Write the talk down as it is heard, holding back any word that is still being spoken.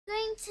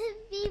to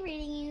be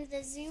reading you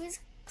The Zoo is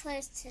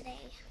Closed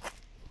Today.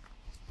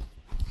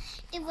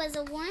 It was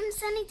a warm,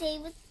 sunny day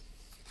with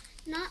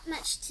not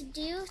much to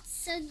do,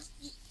 so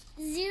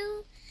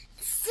Sue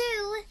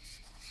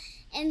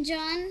and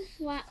John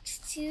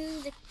walked to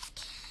the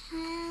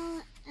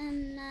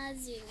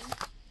Kalamazoo.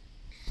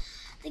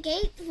 The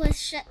gate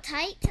was shut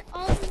tight.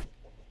 All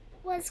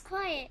was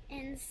quiet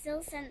and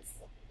still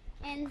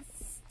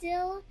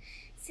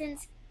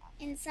since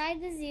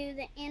inside the zoo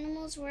the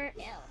animals were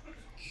ill.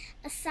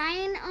 A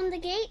sign on the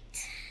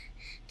gate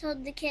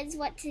told the kids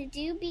what to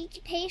do: be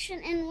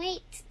patient and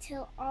wait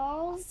till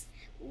all's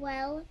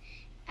well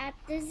at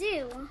the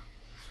zoo.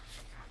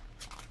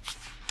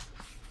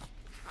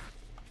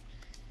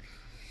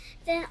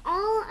 Then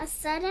all of a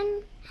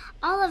sudden,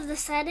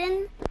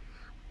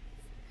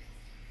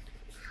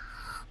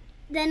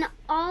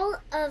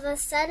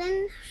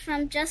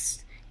 from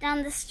just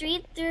down the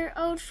street, their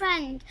old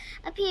friend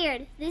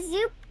appeared, the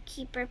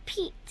zookeeper,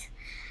 Pete.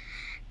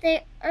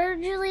 They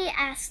urgently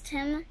asked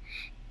him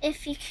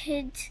if he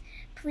could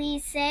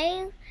please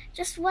say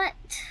just what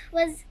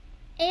was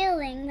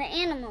ailing the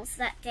animals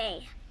that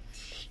day.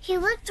 He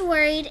looked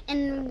worried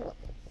and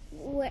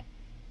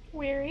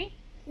weary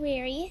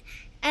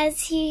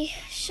as he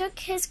shook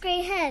his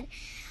gray head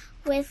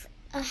with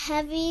a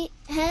heave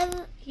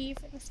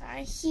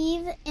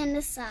and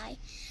a sigh.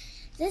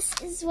 This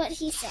is what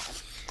he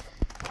said.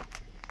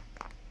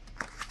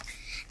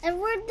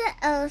 Edward the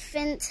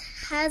elephant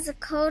has a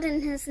cold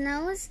in his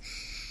nose.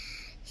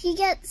 He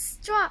gets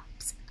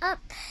drops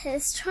up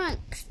his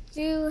trunk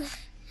through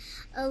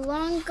a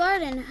long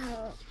garden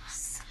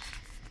hose.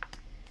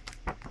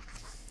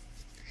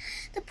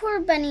 The poor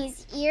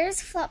bunny's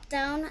ears flop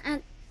down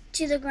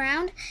to the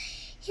ground.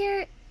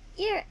 Her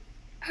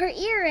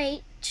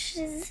earache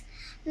is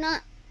no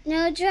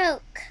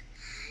joke.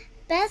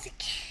 Beth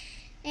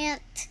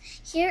can't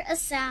hear a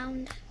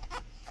sound.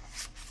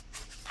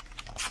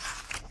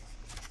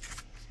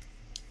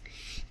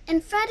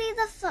 And Freddie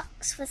the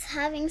fox was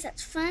having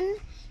such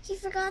fun, he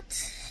forgot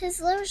his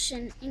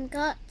lotion and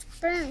got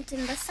burnt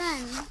in the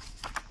sun.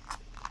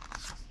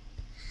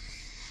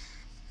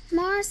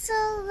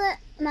 Marcel the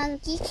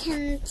monkey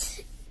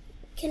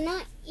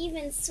cannot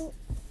even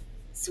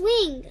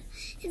swing.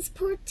 His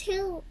poor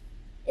tail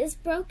is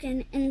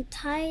broken and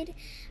tied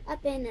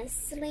up in a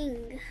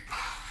sling.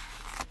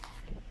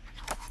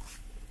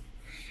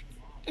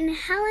 And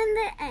Helen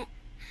the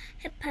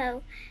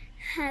hippo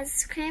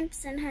has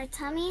cramps in her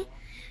tummy.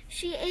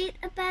 She ate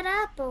a bad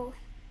apple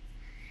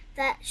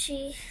that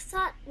she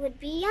thought would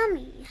be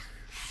yummy.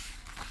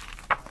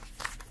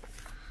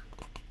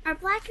 Our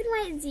black and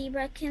white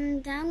zebra came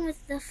down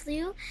with the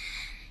flu.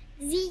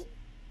 Zeke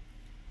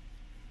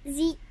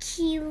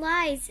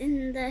lies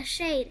in the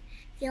shade,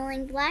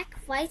 feeling black,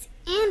 white,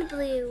 and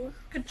blue.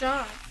 Good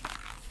job.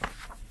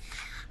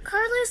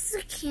 Carlos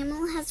the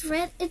camel has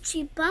red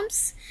itchy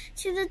bumps.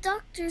 To the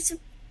doctor's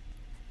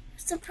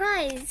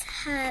surprise,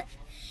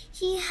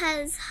 he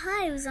has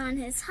hives on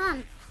his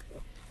hump.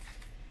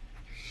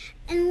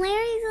 And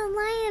Larry the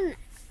lion,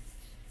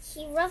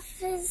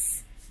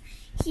 refuses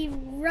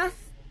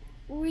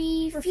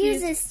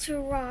to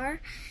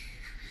roar.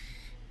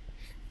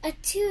 A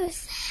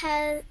tooth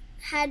had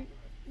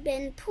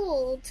been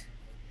pulled,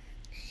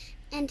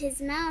 and his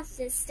mouth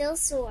is still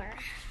sore.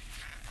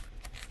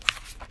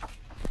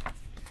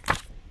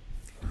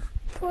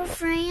 Poor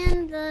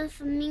Fran the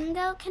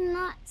flamingo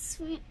cannot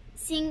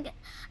sing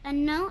a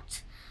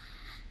note.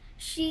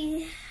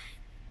 She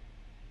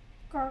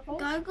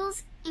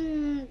gargles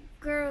and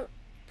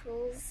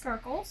gurgles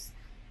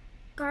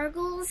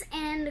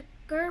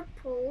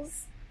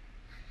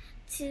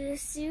to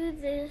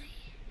soothe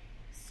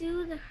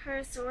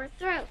her sore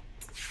throat.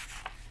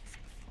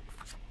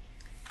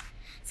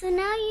 So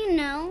now you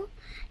know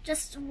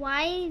just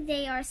why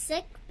they are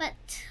sick,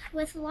 but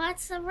with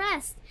lots of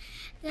rest,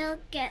 they'll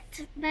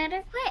get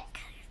better quick.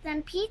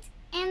 Then Pete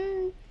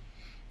and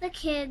the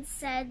kids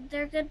said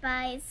their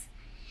goodbyes.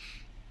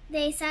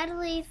 They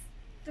sadly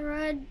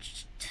turned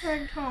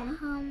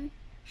home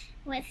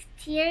with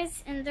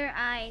tears in their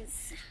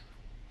eyes.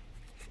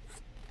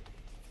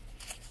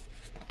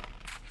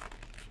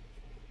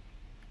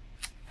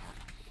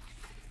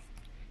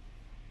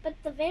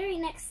 But the very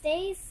next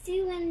day,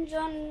 Sue and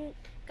John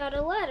got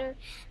a letter.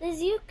 The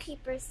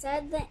zookeeper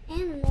said the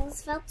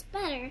animals felt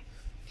better.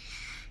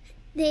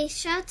 They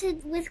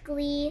shouted with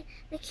glee.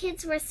 The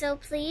kids were so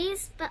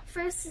pleased, but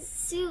first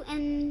Sue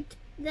and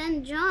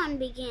then John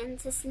began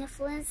to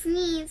sniffle and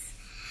sneeze.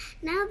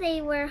 Now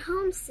they were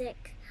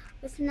homesick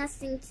with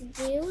nothing to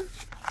do.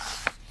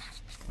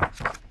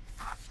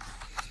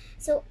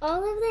 So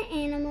all of the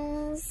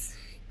animals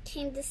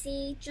came to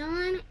see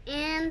John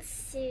and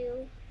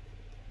Sue.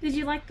 Did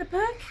you like the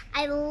book?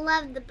 I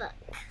love the book.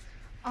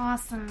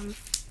 Awesome.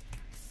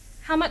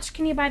 How much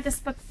can you buy this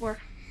book for?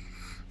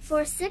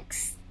 For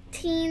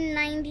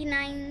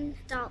 $16.99.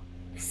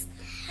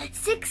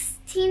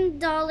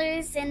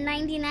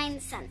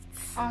 $16.99.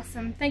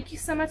 Awesome. Thank you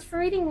so much for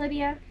reading,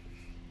 Lydia.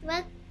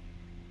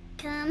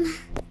 Welcome.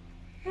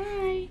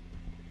 Bye.